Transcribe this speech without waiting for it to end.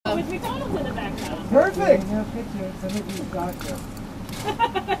with McDonald's in the background. Perfect. No picture. Somebody's doctor.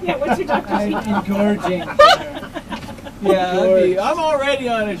 Yeah, what's your doctor's I'm name? engorging. Yeah, I'm already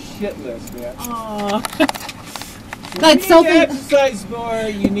on a shit list, man. Aww. That's you need to exercise more.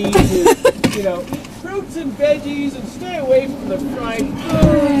 You need to, you know, eat fruits and veggies and stay away from the fried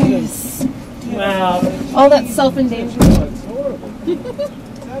foods. Wow. All that self-endangerment. Oh, it's horrible.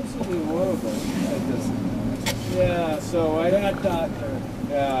 It's absolutely horrible. Yeah, so I got doctor.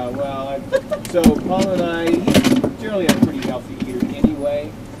 Yeah, well, so Paul and I, he's generally a pretty healthy eater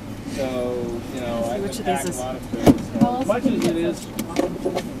anyway. So, you know, I pack a lot of food. So as much as it is.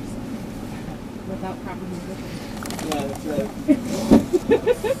 Without proper nutrition. Yeah, that's right.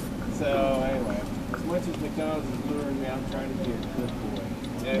 So anyway, as much as McDonald's is luring me, I'm trying to be a good boy.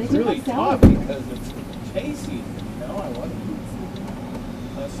 And it's really tough because it's chasing. You know, I want to eat.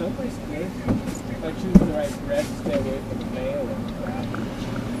 Someplace good. If I choose the right bread, stay away from the mayo and crap.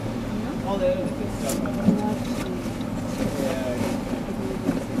 All the other good stuff. Yeah,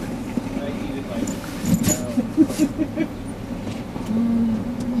 I eat it like.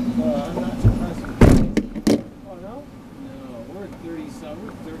 I'm not surprised. Oh no? No, we're at 30-some.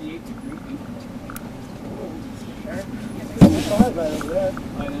 We're 38 degrees. I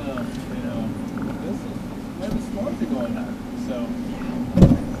know. This is where the storms are going on. So.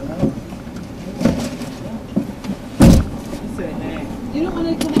 You don't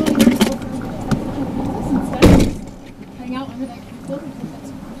want to come out here instead hang out under that building.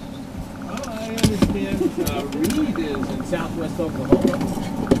 Oh, I understand. Reed is in southwest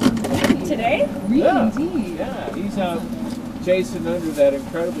Oklahoma. Today? Reed, Yeah. indeed. Yeah, he's out chasing under that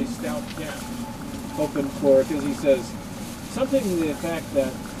incredibly stout cat, hoping for, because he says something to the effect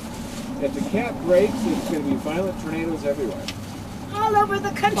that if the cat breaks, it's going to be violent tornadoes everywhere. All over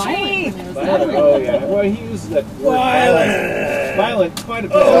the country. Violent, oh yeah. Well, he uses that word violent quite a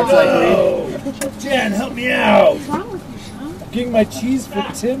bit. Oh, Jen, help me out. What's wrong with you, Sean? I'm getting my cheese for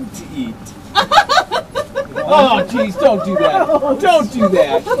Tim to eat. Oh, jeez, don't do that. Don't do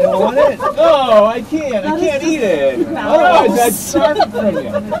that. You don't want it? No, I can't. I can't eat it. Otherwise, I'd snarf it from you.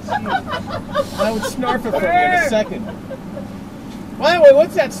 I would snarf it from you in a second. By the way,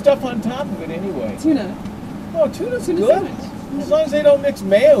 what's that stuff on top of it anyway? Tuna. Oh, tuna's Tuna good. sandwich. As long as they don't mix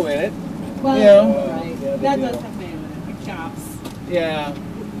mayo in it. Well, You know? right. Yeah, That do. does have mayo in it. It chops. Yeah.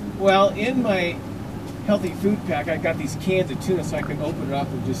 Well, in my healthy food pack, I got these cans of tuna so I can open it up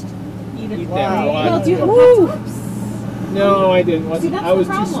and just eat that raw. Well, do you have hot tops? No, I didn't. See, that's I was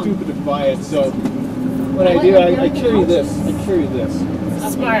the too problem. stupid to buy it. So what I do, I carry this. I carry this.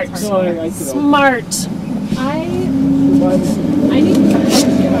 Smart. So I can Smart. I need to try it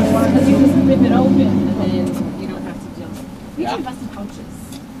because you just rip it open and then you don't have to deal. We should invest in pouches.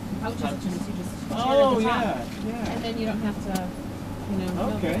 Pouches. You just tear Oh, at the top. yeah. And then you don't have to, you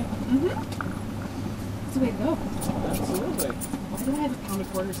know. Okay. That's the way to go. Absolutely. Why do I have a pound of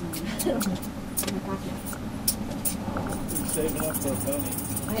quarters in my pocket? You're saving up for a pony.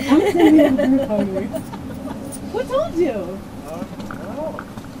 I am saving up for a pony. What told you?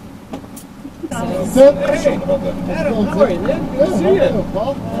 So, Hey, Adam, how are you, man? Good to see you.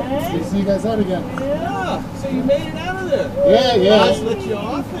 Paul. Good to see you guys out again. Yeah. So you made it out of there. Yeah. Boss let you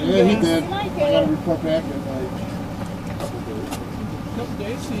off? Yeah, he did. Like I got to it. report back in like A couple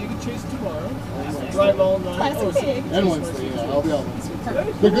days, so you can chase tomorrow. Drive all night. Oh, so and Wednesday. Yeah, I'll be out Wednesday.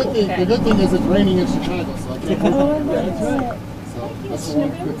 The good thing is it's raining in Chicago, so I can't work. that's right. So that's the one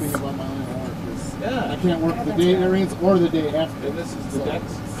good thing about my line of work is Yeah. I can't work the day it rains or the day after. And this is the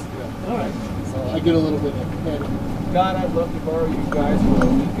next. Yeah. All right. So I get a little bit of panic. God, I'd love to borrow you guys for a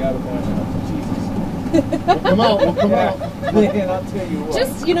week out of my Jesus. We'll come out. We'll come out. And I'll tell you what.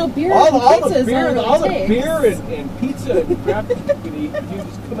 Just, you know, beer all and the pizza beer, is all the it beer and pizza and crap that you can eat, you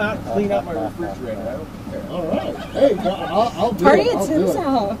just come out and clean out my refrigerator. I don't care. All right. Hey, I'll do Party it. at I'll do Tim's it.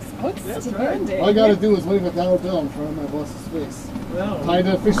 house. That's right. All I gotta do is wave a dollar bill in front of my boss's face. Well, Tie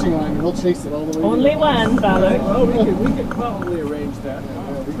to a fishing line and he'll chase it all the way. Only one, brother. well, we could probably arrange that.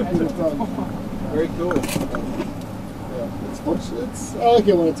 We can do it from. Very cool. Yeah, it's I like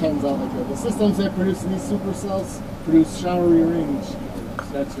it when it turns out like that. The systems that produce these supercells produce showery range.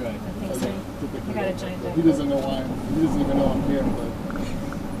 That's right. I think so. I got a giant He doesn't know why. He doesn't even know I'm here.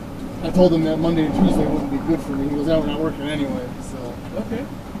 But I told him that Monday and Tuesday wouldn't be good for me. He goes, "Yeah, we're not working anyway." So Okay.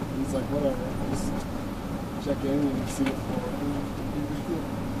 he's like, "Whatever. Just check in and see it for."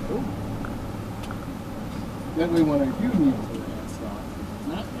 Cool. That way, when I do need to ask off, it's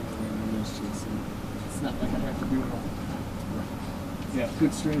not like a random news chasing. It's not like I have to do it all. Yeah.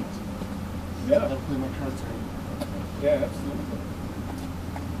 Good straight. Yeah. I'll play my cards right. Yeah, absolutely.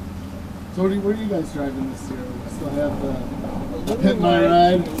 So where are you guys driving this year? We still have the A little Pit My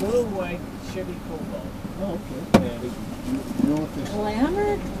light, Ride. A little Chevy Cobalt. Oh, okay. And Real efficient.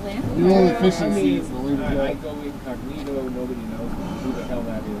 Glamour? Real I efficiency mean, is the way to I go. go incognito, nobody knows who the hell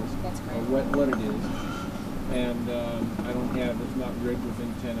that is. That's Or great. what it is. And I don't have, it's not rigged with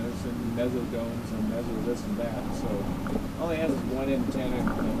antennas and mesodomes and meso this and that. So all I have is one antenna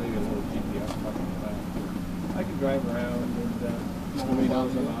and maybe a little GPS fucking back. I can drive around and nobody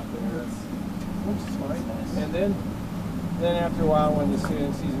knows I'm out there. Which is fine. And then after a while when the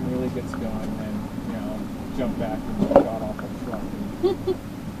season really gets going, then, you know, jump back in the god-awful truck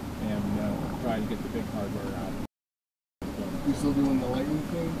and try to get the big hardware out. You still doing the lightning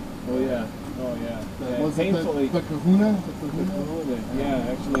thing? Oh yeah, oh yeah. Was it Painfully. the Kahuna? The The Kahuna? Kahuna. Yeah,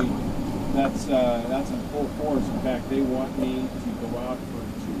 actually, that's in full force. In fact, they want me to go out for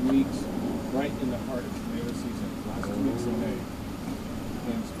 2 weeks, right in the heart of tomato season, last 2 weeks of May,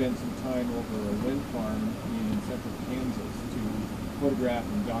 and spend some time over a wind farm in central Kansas to photograph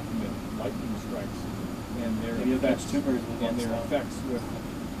and document lightning strikes and their effects with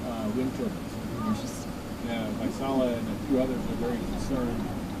wind turbines. Yeah, Vaisala and a few others are very concerned.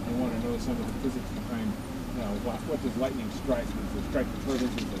 They want to know some of the physics behind, you know, what does lightning strike? Does it strike the turbines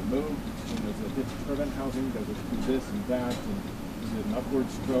as they move? And does it hit the turbine housing? Does it do this and that? And is it an upward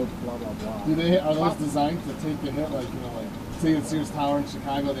stroke? Blah, blah, blah. Are those designed to take a hit? Like, you know, like, say at Sears Tower in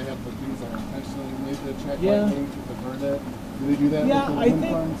Chicago, they have the things that are intentionally made to attract lightning to divert it. Do they do that Yeah, with the I wind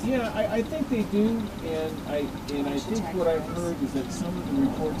think. farms? Yeah, I think they do, and I think what I've heard is that some of the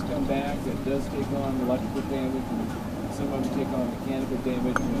reports come back that does take on electrical damage, and some of them take on mechanical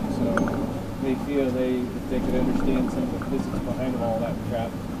damage, and so they feel if they could understand some of the physics behind all that crap,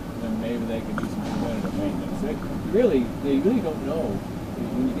 then maybe they could do some preventative maintenance. They really don't know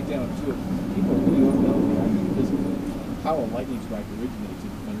when you get down to it. People really don't know the actual physics of how a lightning strike originates in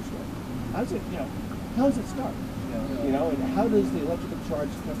a thunderstorm. How does it start? You know, and how does the electrical charge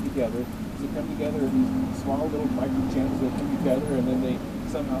come together? Does it come together in these small little microchannels that come together and then they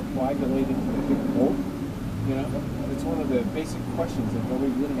somehow coagulate into a big bolt? You know, it's one of the basic questions that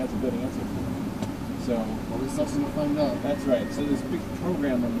nobody really has a good answer to. So, Always something to find out. that's right. So this big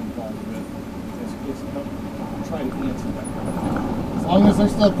program I'm involved with is help try to answer that. As long as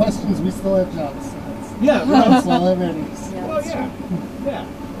there's still questions, we still have jobs. Yeah, That's all that matters. well, yeah,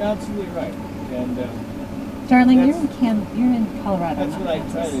 absolutely right. And Darling, That's- you're in Colorado. that's not what I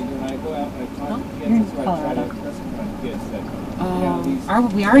try Kansas. to do when I go out and I talk to kids. You're in That's what I try to Colorado. impress upon kids that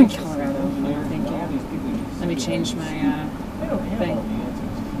We are in Colorado. Thank Let me change my, They don't have thing. all the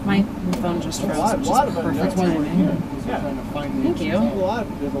answers. my phone just froze, which is lot of them. perfect That's why we're here. timing. Because we're trying to find the Thank answers you. out.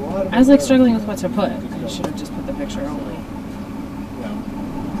 There's a lot of I was like them. struggling with what to put. I should have just put the picture only. Yeah.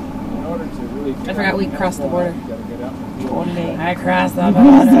 In order to really I forgot we crossed the border. You gotta get out in the field. I crossed the border.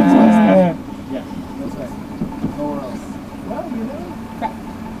 Yeah, that's right. Nowhere else. Well, you know.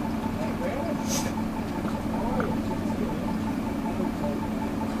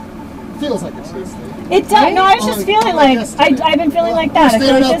 Feels like a chase thing. It does. No, I was just Like- feeling like like yesterday. I've been feeling like that. I We're feel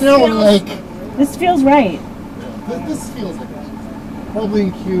standing like out there, we're like, this feels right. this feels like a chase thing. Probably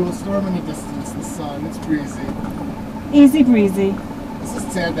in Q, a storm in the distance, the sun, it's breezy. Easy breezy. It's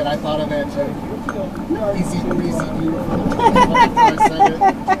just sad that I thought of that, Jenny. Easy, breezy, beautiful. I said it.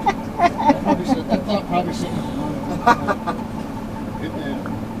 I thought probably shouldn't have done it.